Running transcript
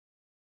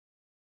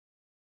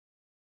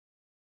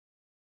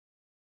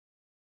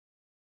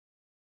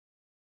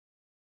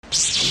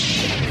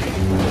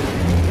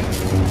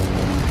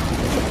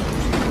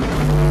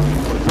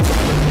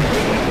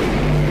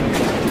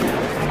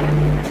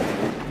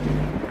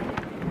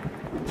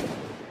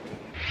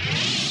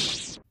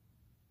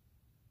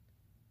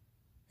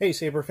Hey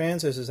Saber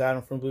fans, this is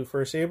Adam from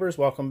Force Sabers.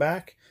 Welcome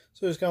back.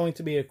 So there's going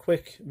to be a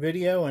quick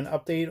video and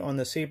update on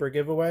the Saber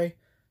giveaway.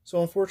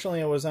 So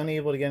unfortunately I was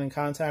unable to get in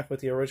contact with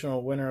the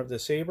original winner of the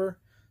Saber.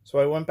 So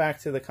I went back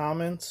to the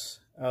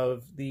comments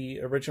of the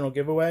original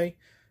giveaway,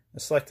 I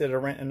selected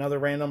another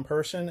random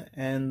person,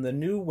 and the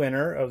new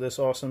winner of this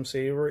awesome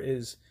Saber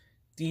is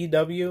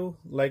DW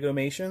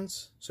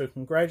Legomations. So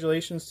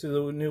congratulations to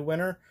the new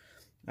winner.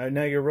 I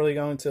know you're really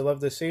going to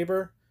love the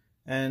Saber.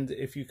 And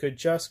if you could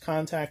just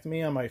contact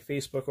me on my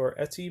Facebook or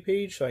Etsy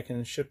page so I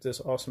can ship this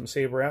awesome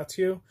Saber out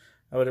to you,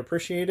 I would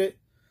appreciate it.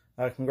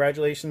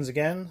 Congratulations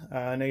again.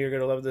 I know you're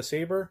going to love the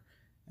Saber.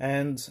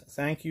 And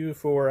thank you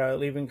for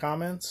leaving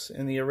comments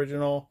in the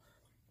original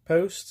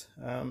post.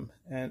 And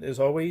as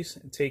always,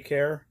 take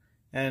care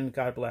and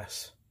God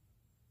bless.